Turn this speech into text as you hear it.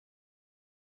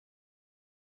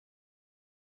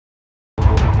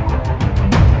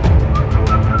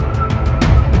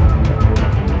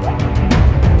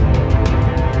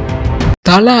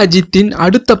தலா அஜித்தின்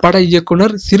அடுத்த பட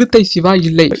இயக்குனர் சிறுத்தை சிவா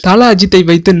இல்லை. தலா அஜித்தை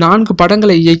வைத்து 4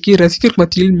 படங்களை இயக்கி ரசிகர்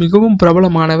மத்தியில் மிகவும்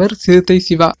பிரபலமானவர் சிறுத்தை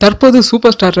சிவா. தற்போது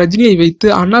சூப்பர் ஸ்டார் ரஜினியை வைத்து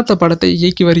அண்ணாத்த படத்தை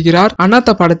இயக்கி வருகிறார்.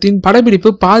 அண்ணாத்த படத்தின்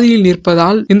படப்பிடிப்பு பாதியில்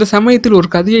நிற்பதால் இந்த சமயத்தில் ஒரு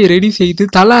கதையை ரெடி செய்து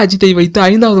தலா அஜித்தை வைத்து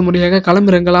 5வது முறையாக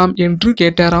களமிறங்கலாம் என்று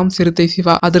கேட்டாராம் சிறுத்தை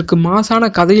சிவா. அதற்கு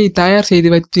மாசான கதையை தயார்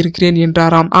செய்து வைத்திருக்கிறேன்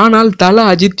என்றாராம். ஆனால் தலா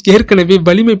அஜித் ஏற்கனவே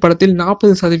வலிமை படத்தில்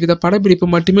 40% படப்பிடிப்பு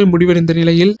மட்டுமே முடிவடைந்த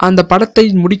நிலையில் அந்த படத்தை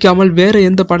முடிக்காமல் வேற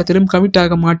எந்த படத்திலும் கமிட்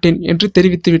ஆக மாட்டேன் என்று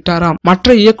தெரிவித்து விட்டாராம்.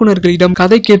 மற்ற இயக்குநர்களிடம்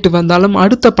கதை கேட்டு வந்தாலும்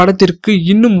அடுத்த படத்திற்கு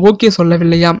இன்னும் ஓகே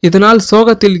சொல்லவில்லையாம். இதனால்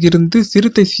சோகத்தில் இருந்து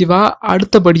சிறுத்தை சிவா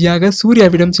அடுத்தபடியாக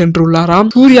சூர்யாவிடம் சென்றுள்ளாராம்.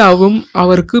 சூர்யாவும்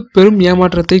அவருக்கு பெரும்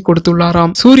ஏமாற்றத்தை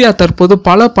கொடுத்துள்ளாராம். சூர்யா தற்போது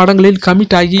பல படங்களில்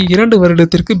கமிட் ஆகி 2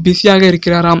 வருடத்திற்கு பிஸியாக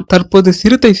இருக்கிறாராம். தற்போது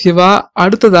சிறுத்தை சிவா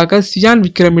அடுத்ததாக சியான்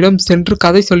விக்ரமிடம் சென்று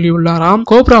கதை சொல்லியுள்ளாராம்.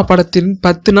 கோப்ரா படத்தின்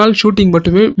 10 நாள் ஷூட்டிங்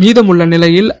மட்டுமே மீதமுள்ள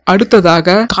நிலையில்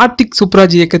அடுத்ததாக கார்த்திக்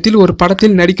சுப்ராஜ் இயக்கத்தில் ஒரு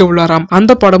படத்தில் நடிக்க உள்ளாராம்.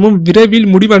 அந்த படமும் விரைவில்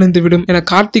முடிவடைந்துவிடும் என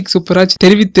கார்த்திக் சுப்ராஜ்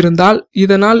தெரிவித்திருந்தால்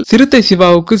இதனால் சிறுத்தை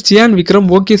சிவாவுக்கு சியான் விக்ரம்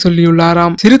ஓகே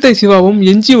சொல்லியுள்ளாராம். சிறுத்தை சிவாவும்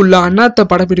எஞ்சியுள்ள அண்ணாத்த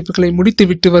படப்பிடிப்புகளை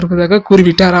முடித்துவிட்டு வருவதாக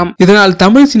கூறிவிட்டாராம். இதனால்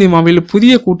தமிழ் சினிமாவில்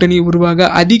புதிய கூட்டணி உருவாக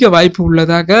அதிக வாய்ப்பு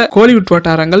உள்ளதாக கோலிவுட்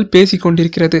வட்டாரங்கள் பேசிக்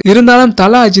கொண்டிருக்கிறது. இருந்தாலும்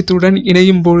தலா அஜித்துடன்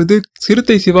இணையும் பொழுது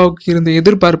சிறுத்தை சிவாவுக்கு இருந்த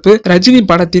எதிர்பார்ப்பு ரஜினி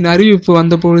படத்தின் அறிவிப்பு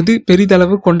வந்த பொழுது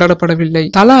பெரிதளவு கொண்டாடப்படவில்லை.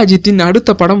 தலா அஜித்தின் அடுத்த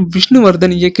படம்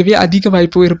விஷ்ணுவர்தன் இயக்கவே அதிக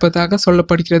வாய்ப்பு இருப்பதாக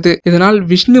சொல்லப்படுகிறது. இதனால்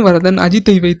விஷ்ணுவர்தன்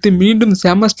அஜித்தை வைத்து மீண்டும்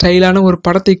செம ஸ்டைலான ஒரு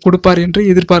படத்தை கொடுப்பார் என்று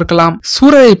எதிர்பார்க்கலாம்.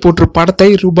 சூரரை போற்று படத்தை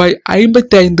ரூபாய்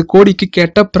 55 கோடிக்கு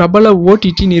கேட்ட பிரபல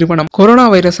OTT நிறுவனம் கொரோனா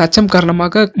வைரஸ் அச்சம்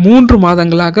காரணமாக 3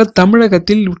 மாதங்களாக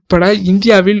தமிழகத்தில் உட்பட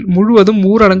இந்தியாவில் முழுவதும்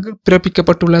ஊரடங்கு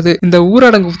பிறப்பிக்கப்பட்டுள்ளது. இந்த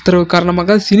ஊரடங்கு உத்தரவு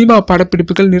காரணமாக சினிமா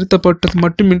படப்பிடிப்புகள் நிறுத்தப்பட்டது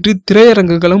மட்டுமின்றி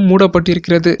திரையரங்குகளும்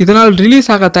மூடப்பட்டிருக்கிறது. இதனால்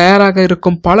ரிலீஸ் ஆக தயாராக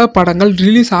இருக்கும் பல படங்கள்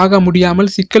ரிலீஸ் ஆக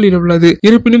முடியாமல் சிக்கலில் உள்ளது.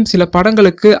 இருப்பினும் சில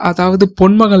படங்களுக்கு, அதாவது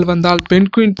பொன்மகள் வந்தால்,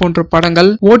 பெண்குயின் போன்ற படங்கள்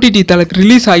OTT தளத்தில்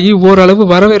ரிலீஸ் ஆகி ஓரளவு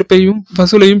வரவேற்பையும்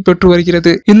வசூலையும் பெற்று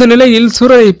வருகிறது. இந்த நிலையில்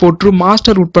சூரரை போற்று,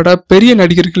 மாஸ்டர் உட்பட பெரிய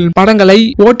நடிகர்களின் படங்களை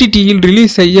OTTயில்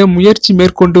ரிலீஸ் செய்ய முயற்சி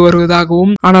மேற்கொண்டு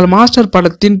வருவதாகவும், ஆனால் மாஸ்டர்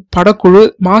படத்தின் படக்குழு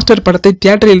மாஸ்டர் படத்தை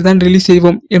தியேட்டரில் தான் ரிலீஸ்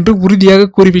செய்வோம் என்று உறுதியாக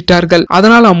கூறிவிட்டார்கள்.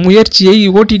 அதனால் அம்முயற்சியை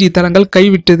OTT தளங்கள்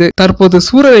கைவிட்டது. தற்போது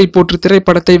சூரரை போற்று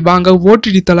திரைப்படத்தை வாங்க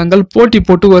OTT தளங்கள் போட்டி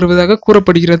போட்டு வருவதாக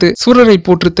கூறப்படுகிறது. சூரரை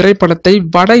போற்று திரைப்படத்தை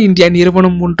வட இந்தியா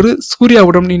நிறுவனம் ஒன்று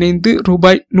சூர்யாவுடன் இணைந்து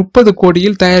ரூபாய் 30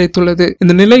 கோடியில் தயாரித்துள்ளது.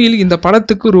 இந்த நிலையில் இந்த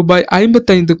படத்துக்கு ரூபாய்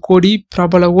 55 கோடி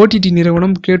பிரபல OTT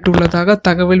நிறுவனம் கேட்டுள்ளதாக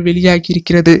தகவல்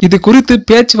வெளியாகியிருக்கிறது. இது குறித்து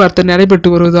பேச்சுவார்த்தை நடைபெற்று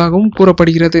வருவதாகவும்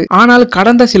கூறப்படுகிறது. ஆனால்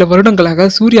கடந்த சில வருடங்களாக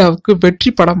சூர்யாவுக்கு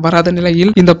வெற்றி படம் வராத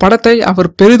நிலையில் இந்த படத்தை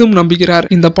அவர் பெரிதும் நம்புகிறார்.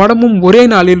 இந்த படமும் ஒரே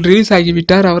நாளில் ரிலீஸ்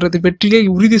ஆகிவிட்டார் அவரது வெற்றியை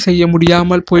உறுதி செய்ய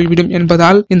முடியாமல் போய்விடும்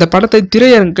என்பதால் இந்த படத்தை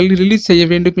திரையரங்கில் ரிலீஸ் செய்ய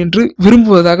வேண்டும் என்று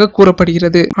விரும்புவதாக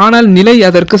கூறப்படுகிறது. ஆனால் நிலை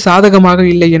அதற்கு சாதகமாக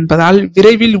இல்லை என்பதால்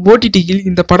விரைவில் OTTயில்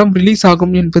இந்த படம் ரிலீஸ்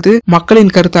ஆகும் என்பது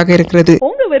மக்களின் கருத்தாக இருக்கிறது.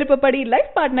 உங்க விருப்பப்படி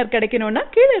லைஃப் பார்ட்னர் கிடைக்கணும்னா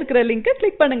கீழ இருக்கிற லிங்கை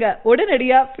கிளிக் பண்ணுங்க.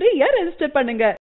 உடனடியா ஃப்ரீயா ரெஜிஸ்டர் பண்ணுங்க.